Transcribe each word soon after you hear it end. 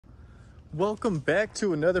Welcome back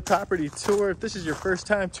to another property tour. If this is your first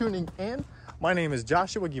time tuning in, my name is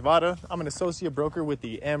Joshua Guevara. I'm an associate broker with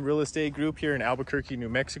the M Real Estate Group here in Albuquerque, New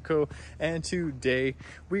Mexico. And today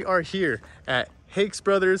we are here at Hakes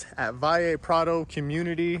Brothers at Valle Prado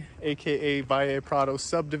community, aka Valle Prado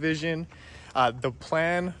subdivision.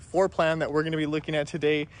 The floor plan that we're going to be looking at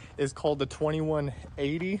today is called the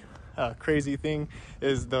 2180. Crazy thing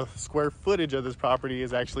is the square footage of this property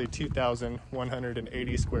is actually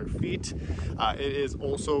 2,180 square feet. It is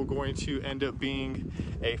also going to end up being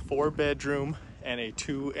a 4-bedroom and a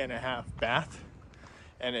 2.5 bath,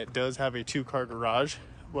 and it does have a 2-car garage.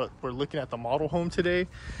 But we're looking at the model home today,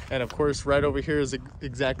 and of course right over here is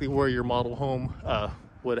exactly where your model home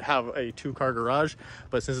would have a 2-car garage,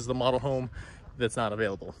 but since it's the model home, that's not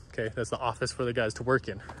available. Okay, that's the office for the guys to work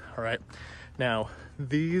in. All right, now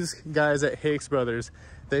these guys at Hakes Brothers,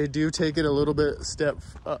 they do take it a little bit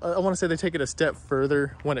I want to say they take it a step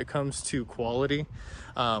further when it comes to quality.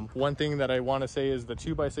 One thing that I want to say is the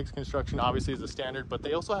 2x6 construction obviously is a standard, but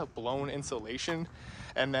they also have blown insulation,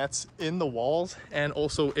 and that's in the walls and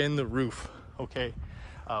also in the roof. Okay,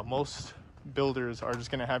 most builders are just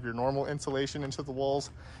going to have your normal insulation into the walls,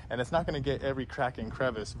 and it's not going to get every crack and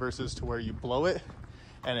crevice, versus to where you blow it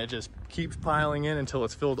and it just keeps piling in until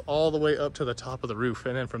it's filled all the way up to the top of the roof,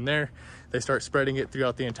 and then from there they start spreading it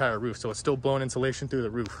throughout the entire roof, so it's still blown insulation through the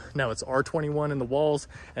roof. Now it's R21 in the walls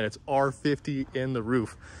and it's R50 in the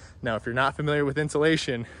roof. Now if you're not familiar with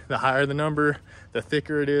insulation, the higher the number, the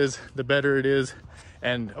thicker it is, the better it is,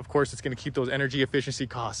 and of course it's going to keep those energy efficiency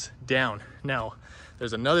costs down. Now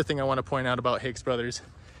there's another thing I want to point out about Hakes Brothers,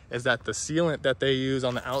 is that the sealant that they use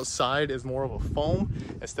on the outside is more of a foam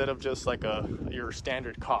instead of just like your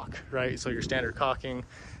standard caulk, right? So your standard caulking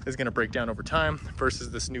is going to break down over time,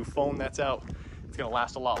 versus this new foam that's out. It's going to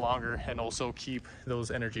last a lot longer and also keep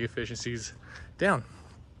those energy efficiencies down.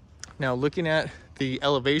 Now looking at the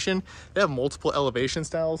elevation, they have multiple elevation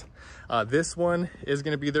styles. This one is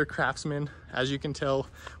going to be their Craftsman. As you can tell,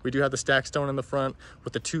 we do have the stack stone in the front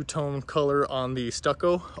with the 2-tone color on the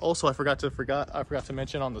stucco. Also, I forgot to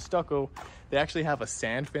mention on the stucco, they actually have a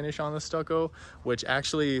sand finish on the stucco, which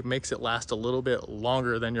actually makes it last a little bit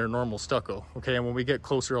longer than your normal stucco. Okay, and when we get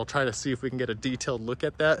closer, I'll try to see if we can get a detailed look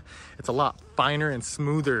at that. It's a lot finer and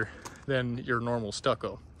smoother than your normal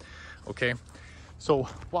stucco. Okay, so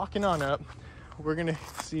walking on up, we're gonna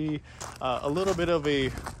see a little bit of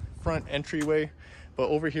a front entryway, but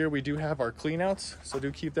over here we do have our cleanouts, so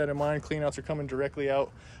do keep that in mind. Cleanouts are coming directly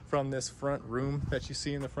out from this front room that you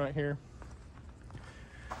see in the front here.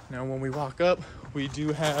 Now when we walk up, we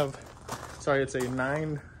do have, it's a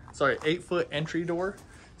 8-foot entry door,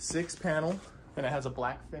 6-panel, and it has a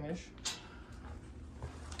black finish.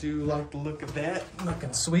 Do like the look of that,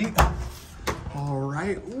 looking sweet. All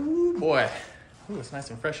right, ooh boy. Ooh, it's nice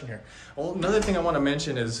and fresh in here. Well, another thing I want to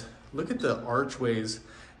mention is look at the archways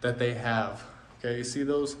that they have. Okay, you see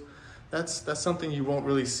those? That's something you won't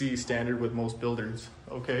really see standard with most builders.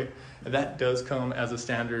 Okay, and that does come as a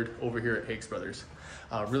standard over here at Hakes Brothers.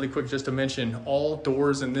 Really quick, just to mention, all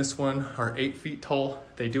doors in this one are 8 feet tall.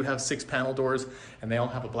 They do have 6-panel doors, and they all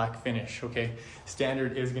have a black finish. Okay,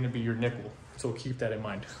 standard is going to be your nickel, so keep that in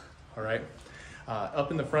mind. All right,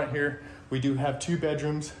 up in the front here, we do have 2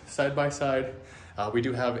 bedrooms side by side. We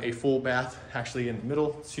do have a full bath actually in the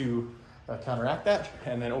middle to counteract that.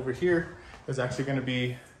 And then over here is actually going to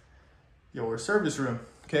be your service room.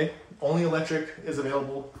 Okay, only electric is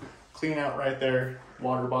available. Clean out right there,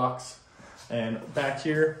 water box. And back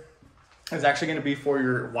here is actually going to be for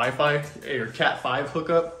your Wi-Fi, your Cat 5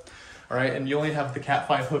 hookup. All right, and you only have the Cat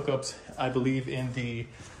 5 hookups, I believe, in the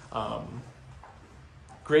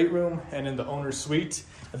great room and in the owner's suite.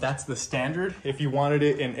 That's the standard. If you wanted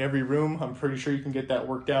it in every room, I'm pretty sure you can get that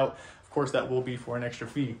worked out. Of course, that will be for an extra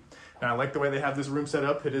fee. Now, I like the way they have this room set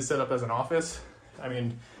up. It is set up as an office. I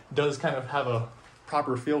mean, it does kind of have a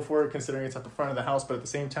proper feel for it considering it's at the front of the house, but at the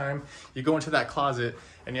same time, you go into that closet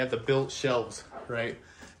and you have the built shelves, right?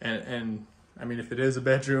 And I mean, if it is a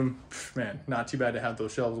bedroom, man, not too bad to have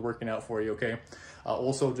those shelves working out for you, okay?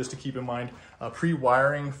 Also, just to keep in mind,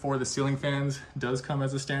 pre-wiring for the ceiling fans does come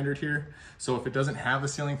as a standard here. So if it doesn't have a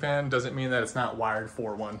ceiling fan, doesn't mean that it's not wired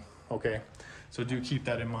for one, okay? So do keep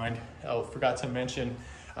that in mind. I forgot to mention,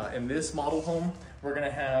 in this model home, we're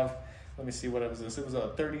gonna have, let me see, what was this? It was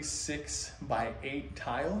a 36x8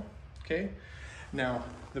 tile, okay? Now,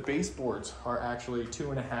 the baseboards are actually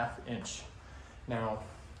 2.5 inch. Now,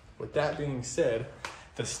 with that being said,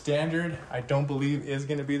 the standard, I don't believe, is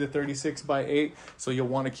going to be the 36x8, so you'll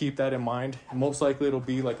want to keep that in mind. Most likely it'll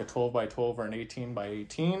be like a 12x12 or an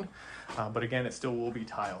 18x18, but again, it still will be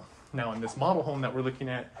tile. Now in this model home that we're looking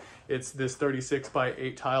at, it's this 36 by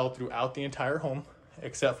 8 tile throughout the entire home,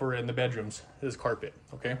 except for in the bedrooms, this carpet,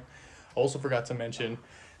 okay? Also forgot to mention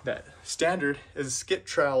that standard is a skip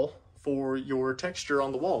trowel for your texture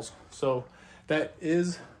on the walls. So that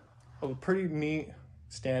is a pretty neat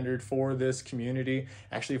standard for this community,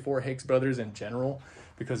 actually for Hakes Brothers in general,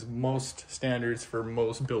 because most standards for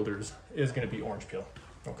most builders is going to be orange peel,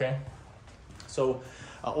 okay? So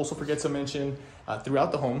also forget to mention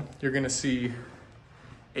throughout the home, you're going to see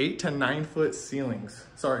 8 to 9 foot ceilings,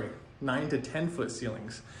 sorry, 9 to 10 foot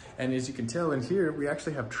ceilings. And as you can tell in here, we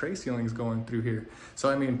actually have tray ceilings going through here. So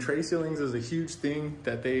I mean, tray ceilings is a huge thing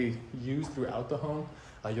that they use throughout the home.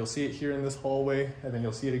 You'll see it here in this hallway, and then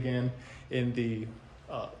you'll see it again in the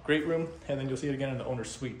great room, and then you'll see it again in the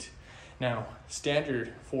owner's suite. Now,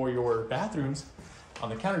 standard for your bathrooms on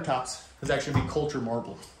the countertops is actually be culture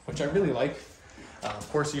marble, which I really like. Of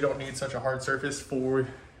course, you don't need such a hard surface for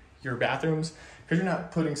your bathrooms because you're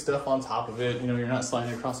not putting stuff on top of it. You know, you're not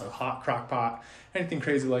sliding across a hot crock pot, anything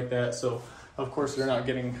crazy like that. So, of course, they're not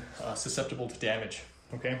getting susceptible to damage,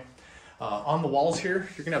 okay? On the walls here,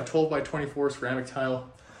 you're gonna have 12 by 24 ceramic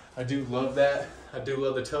tile. I do love that. I do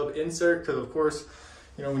love the tub insert because, of course,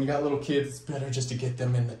 you know, when you got little kids, it's better just to get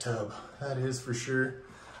them in the tub. That is for sure.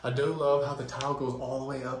 I do love how the tile goes all the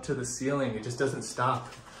way up to the ceiling. It just doesn't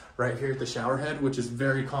stop right here at the shower head, which is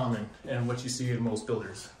very common and what you see in most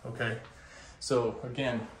builders, okay? So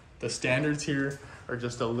again, the standards here are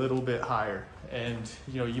just a little bit higher, and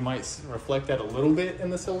you know, you might reflect that a little bit in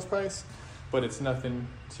the sales price, but it's nothing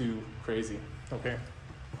too crazy, okay?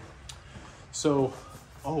 So,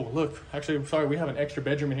 oh look, actually, I'm sorry, we have an extra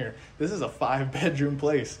bedroom in here. This is a 5-bedroom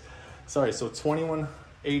place. Sorry, so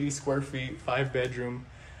 2180 square feet, 5-bedroom,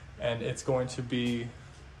 and it's going to be,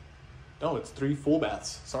 oh, it's 3 full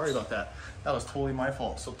baths. Sorry about that. That was totally my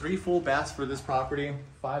fault. So 3 full baths for this property,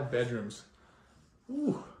 5 bedrooms.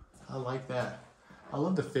 Ooh, I like that. I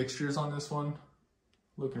love the fixtures on this one.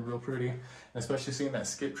 Looking real pretty, and especially seeing that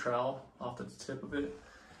skip trowel off the tip of it.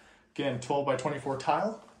 Again, 12 by 24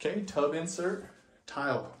 tile, okay, tub insert,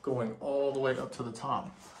 tile going all the way up to the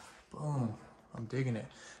top. Boom, I'm digging it.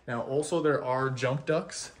 Now also there are jump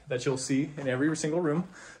ducts that you'll see in every single room.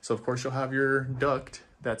 So of course you'll have your duct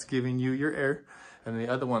that's giving you your air, and the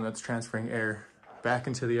other one that's transferring air back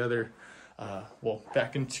into the other,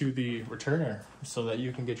 back into the return air, so that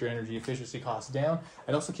you can get your energy efficiency costs down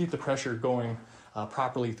and also keep the pressure going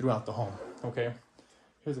properly throughout the home, okay?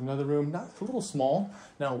 Here's another room, not a little small.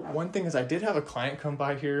 Now, one thing is I did have a client come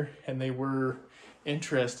by here and they were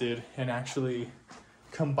interested in actually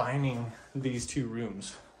combining these 2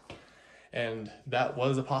 rooms. And that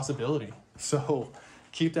was a possibility. So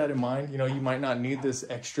keep that in mind. You know, you might not need this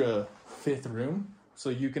extra 5th room, so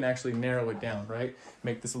you can actually narrow it down, right?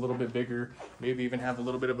 Make this a little bit bigger, maybe even have a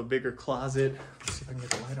little bit of a bigger closet. Let's see if I can get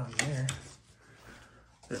the light on there.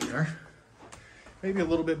 There we are. Maybe a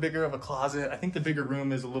little bit bigger of a closet. I think the bigger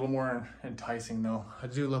room is a little more enticing though. I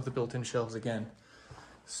do love the built-in shelves again.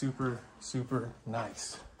 Super, super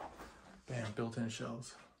nice. Bam, built-in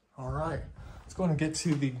shelves. All right, let's go and get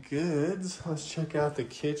to the goods. Let's check out the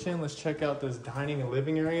kitchen. Let's check out this dining and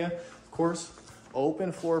living area. Of course,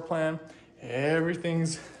 open floor plan.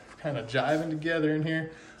 Everything's kind of jiving together in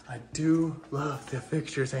here. I do love the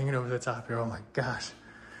fixtures hanging over the top here. Oh my gosh,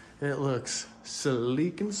 it looks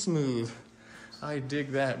sleek and smooth. I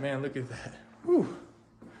dig that, man, look at that. Whew.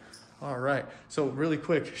 All right, so really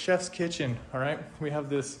quick, chef's kitchen, all right? We have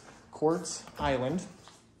this quartz island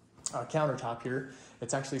countertop here.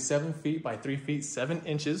 It's actually 7 feet by 3 feet, 7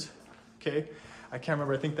 inches, okay? I can't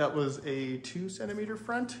remember, I think that was a 2 centimeter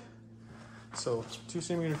front. So 2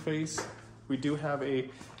 centimeter face. We do have a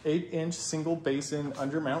 8-inch single basin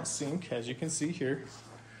undermount sink, as you can see here.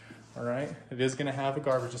 All right, it is gonna have a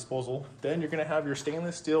garbage disposal. Then you're gonna have your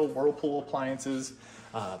stainless steel Whirlpool appliances.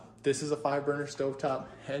 This is a 5-burner stovetop,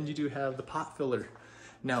 and you do have the pot filler.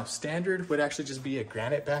 Now, standard would actually just be a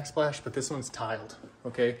granite backsplash, but this one's tiled,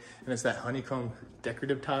 okay? And it's that honeycomb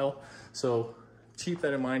decorative tile. So keep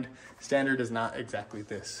that in mind. Standard is not exactly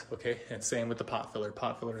this, okay? And same with the pot filler.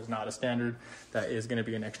 Pot filler is not a standard. That is gonna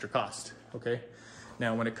be an extra cost, okay?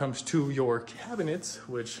 Now, when it comes to your cabinets,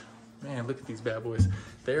 which, man, look at these bad boys.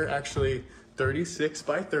 They're actually 36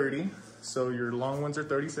 by 30. So your long ones are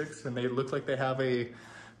 36, and they look like they have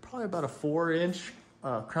probably about a 4-inch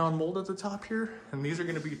crown mold at the top here. And these are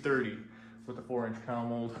gonna be 30 with a 4-inch crown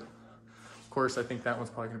mold. Of course, I think that one's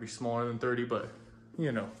probably gonna be smaller than 30, but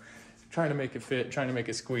you know, trying to make it fit, trying to make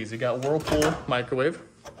it squeeze. You got Whirlpool microwave,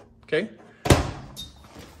 okay?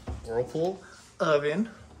 Whirlpool oven,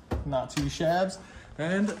 not too shabs.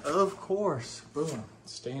 And of course, boom,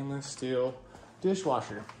 stainless steel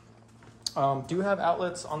dishwasher. Do have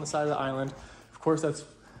outlets on the side of the island. Of course, that's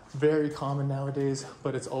very common nowadays,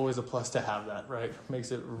 but it's always a plus to have that, right?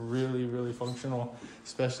 Makes it really, really functional,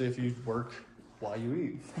 especially if you work while you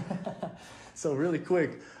eat. So really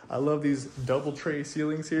quick, I love these double tray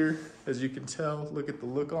ceilings here. As you can tell, look at the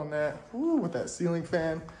look on that. Ooh, with that ceiling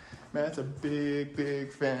fan. Man, that's a big,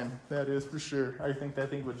 big fan. That is for sure. I think that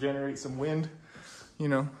thing would generate some wind. You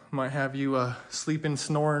know, might have you sleeping,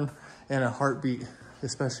 snoring, and a heartbeat,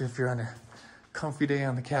 especially if you're on a comfy day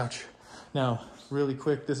on the couch. Now, really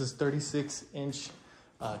quick, this is 36-inch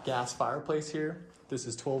gas fireplace here. This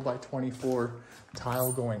is 12 by 24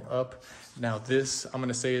 tile going up. Now this, I'm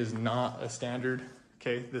gonna say, is not a standard,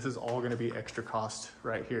 okay? This is all gonna be extra cost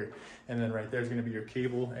right here. And then right there's gonna be your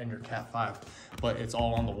cable and your Cat 5, but it's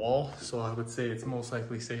all on the wall. So I would say it's most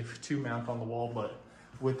likely safe to mount on the wall, but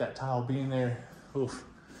with that tile being there, oof,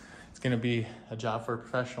 it's gonna be a job for a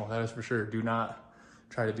professional, that is for sure. Do not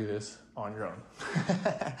try to do this on your own.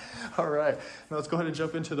 All right, now let's go ahead and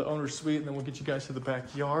jump into the owner's suite, and then we'll get you guys to the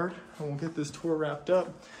backyard and we'll get this tour wrapped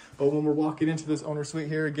up. But when we're walking into this owner's suite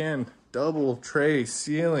here, again, double tray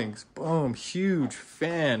ceilings, boom, huge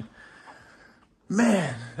fan.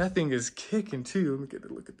 Man, that thing is kicking too. Let me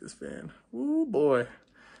get a look at this fan. Ooh boy.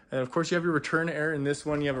 And of course you have your return air in this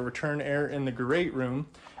one. You have a return air in the great room.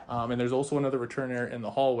 And there's also another return air in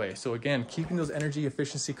the hallway. So again, keeping those energy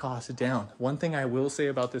efficiency costs down. One thing I will say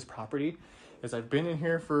about this property is I've been in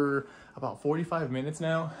here for about 45 minutes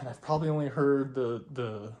now, and I've probably only heard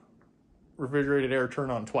the refrigerated air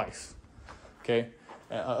turn on twice, okay?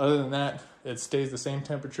 Other than that, it stays the same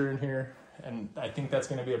temperature in here, and I think that's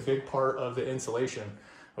gonna be a big part of the insulation,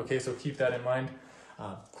 okay? So keep that in mind.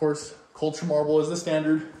 Of course, culture marble is the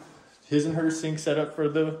standard. His and her sink setup for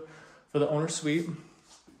the owner's suite.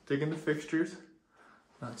 Digging the fixtures,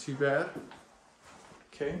 not too bad.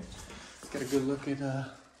 Okay, let's get a good look at,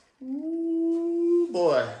 ooh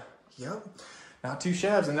boy, yep, not too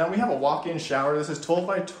shabs. And then we have a walk-in shower. This is 12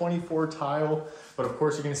 by 24 tile, but of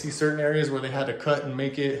course you're gonna see certain areas where they had to cut and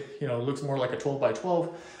make it, you know, it looks more like a 12 by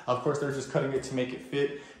 12. Of course, they're just cutting it to make it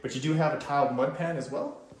fit, but you do have a tiled mud pan as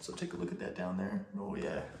well. So take a look at that down there. Oh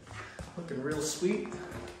yeah, looking real sweet.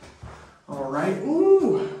 All right,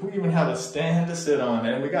 ooh, we even have a stand to sit on,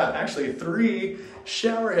 and we got actually 3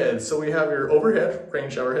 shower heads. So we have your overhead rain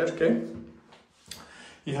shower head, okay?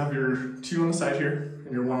 You have your 2 on the side here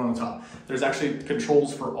and your 1 on the top. There's actually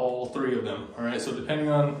controls for all 3 of them, all right? So depending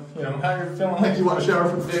on, you know, how you're feeling like you want to shower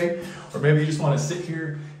for the day, or maybe you just want to sit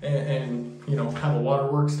here and you know, have a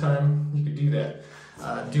waterworks time, you could do that.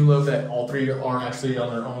 Do love that all 3 are actually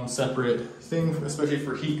on their own separate thing, especially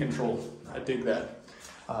for heat control. I dig that.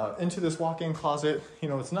 Into this walk-in closet, you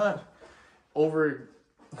know, it's not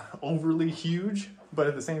overly huge, but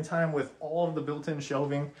at the same time, with all of the built-in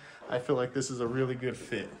shelving, I feel like this is a really good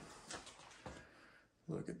fit.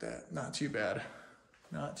 Look at that, not too bad,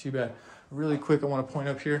 not too bad. Really quick, I want to point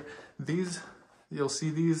up here, these, you'll see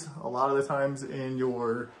these a lot of the times in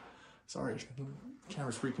your, sorry,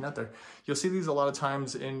 camera's freaking out there. You'll see these a lot of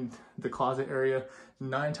times in the closet area.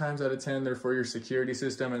 9 times out of 10, they're for your security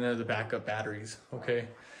system, and they're the backup batteries, okay?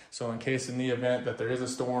 So in case in the event that there is a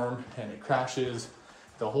storm and it crashes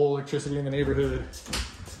the whole electricity in the neighborhood,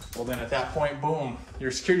 well then at that point, boom, your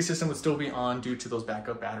security system would still be on due to those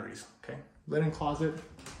backup batteries, okay? Linen closet.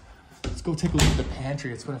 Let's go take a look at the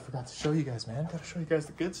pantry. It's what I forgot to show you guys, man. Gotta show you guys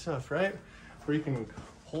the good stuff, right? Where you can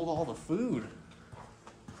hold all the food.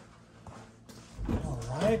 All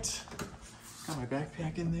right, got my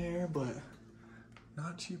backpack in there, but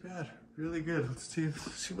not too bad, really good. Let's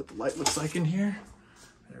see what the light looks like in here.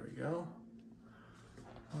 There we go.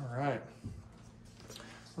 All right,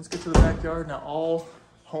 let's get to the backyard. Now all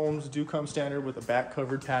homes do come standard with a back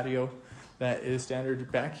covered patio. That is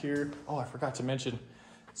standard. Back here, oh, I forgot to mention,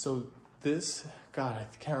 so this, God, I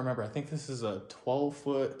can't remember, I think this is a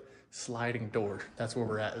 12-foot sliding door. That's where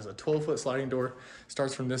we're at, is a 12-foot sliding door.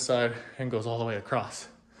 Starts from this side and goes all the way across.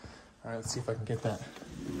 All right, let's see if I can get that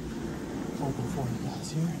open for you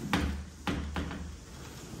guys here.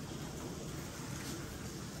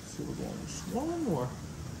 Let's see, we're going this one more.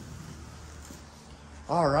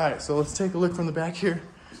 All right, so let's take a look from the back here.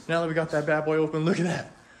 Now that we got that bad boy open, look at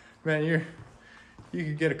that. Man, you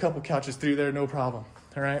could get a couple couches through there, no problem,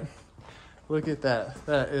 all right? Look at that,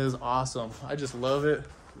 that is awesome. I just love it.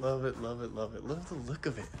 Love it, love it, love it. Love the look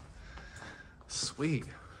of it. Sweet.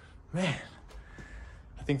 Man.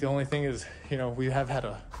 I think the only thing is, you know, we have had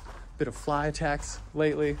a bit of fly attacks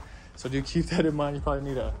lately. So do keep that in mind. You probably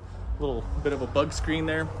need a little bit of a bug screen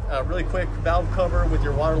there. Really quick, valve cover with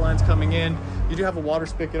your water lines coming in. You do have a water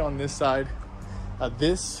spigot on this side.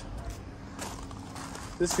 This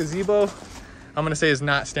gazebo, I'm gonna say is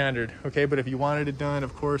not standard, okay? But if you wanted it done,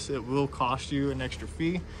 of course, it will cost you an extra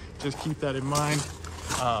fee. Just keep that in mind.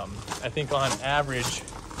 I think on average,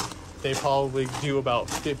 they probably do about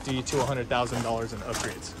 $50,000 to $100,000 in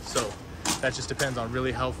upgrades. So that just depends on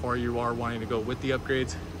really how far you are wanting to go with the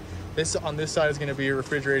upgrades. This on this side is gonna be a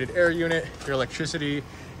refrigerated air unit. Your electricity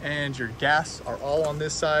and your gas are all on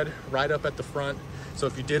this side, right up at the front. So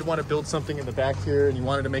if you did want to build something in the back here and you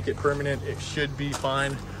wanted to make it permanent, it should be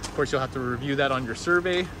fine. Of course, you'll have to review that on your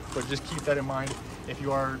survey, but just keep that in mind if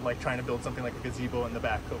you are like trying to build something like a gazebo in the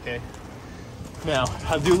back, okay? Now,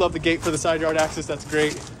 I do love the gate for the side yard access. That's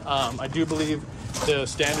great. I do believe the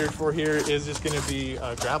standard for here is just going to be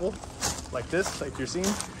gravel like this, like you're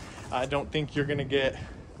seeing. I don't think you're going to get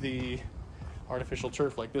the artificial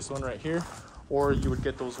turf like this one right here, or you would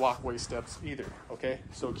get those walkway steps either, okay?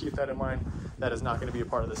 So keep that in mind. That is not going to be a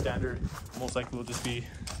part of the standard. Most likely will just be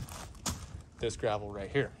this gravel right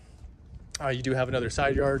here. You do have another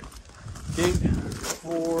side yard gate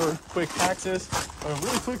for quick access.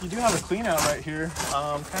 Really quick, you do have a clean out right here,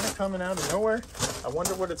 kind of coming out of nowhere. I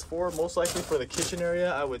wonder what it's for. Most likely for the kitchen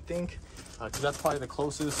area, I would think, because that's probably the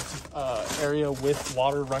closest area with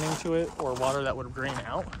water running to it, or water that would drain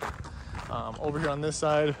out. Over here on this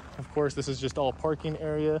side, of course, this is just all parking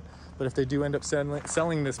area, but if they do end up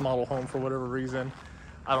selling this model home for whatever reason,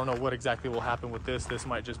 I don't know what exactly will happen with this. This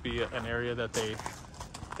might just be an area that they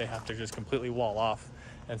have to just completely wall off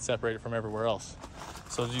and separate it from everywhere else.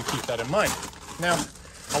 So do keep that in mind. Now,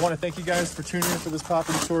 I want to thank you guys for tuning in for this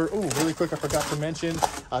property tour. Oh, really quick, I forgot to mention,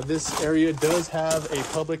 this area does have a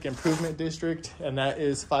public improvement district, and that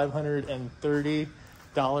is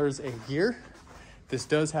 $530 a year. This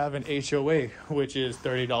does have an HOA, which is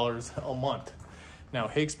 $30 a month. Now,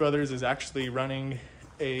 Hakes Brothers is actually running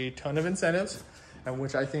a ton of incentives, and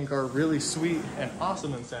which I think are really sweet and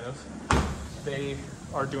awesome incentives. They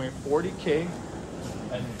are doing 40K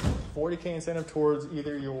and 40K incentive towards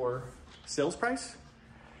either your sales price,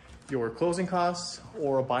 your closing costs,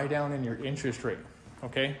 or a buy down in your interest rate,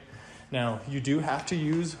 okay? Now, you do have to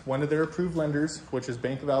use one of their approved lenders, which is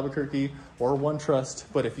Bank of Albuquerque or OneTrust,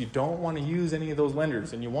 but if you don't want to use any of those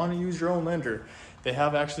lenders and you want to use your own lender, they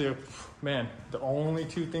have actually, the only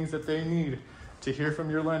two things that they need to hear from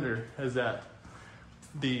your lender is that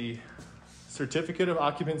the certificate of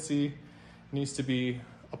occupancy needs to be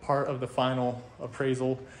a part of the final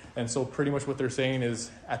appraisal. And so pretty much what they're saying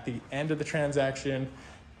is at the end of the transaction,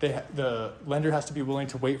 the lender has to be willing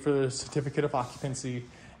to wait for the certificate of occupancy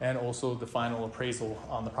and also the final appraisal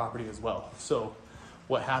on the property as well. So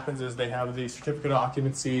what happens is they have the certificate of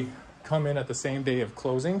occupancy come in at the same day of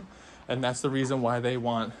closing, and that's the reason why they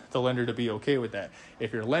want the lender to be okay with that.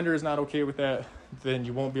 If your lender is not okay with that, then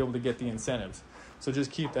you won't be able to get the incentives. So just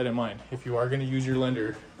keep that in mind. If you are going to use your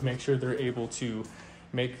lender, make sure they're able to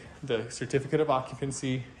make the certificate of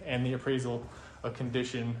occupancy and the appraisal a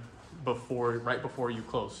condition right before you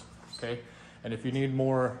close, okay? And if you need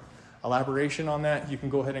more elaboration on that, you can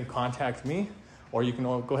go ahead and contact me, or you can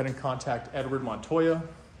go ahead and contact Edward Montoya.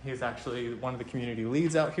 He's actually one of the community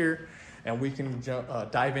leads out here, and we can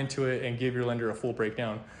dive into it and give your lender a full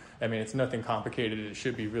breakdown. I mean, it's nothing complicated. It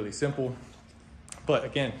should be really simple. But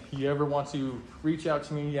again, you ever want to reach out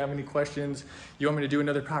to me, you have any questions, you want me to do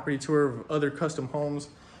another property tour of other custom homes,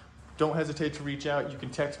 don't hesitate to reach out. You can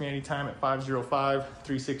text me anytime at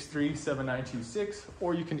 505-363-7926,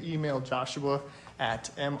 or you can email Joshua at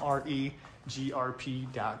mregrp.com.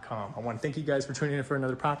 I want to thank you guys for tuning in for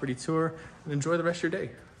another property tour, and enjoy the rest of your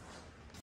day.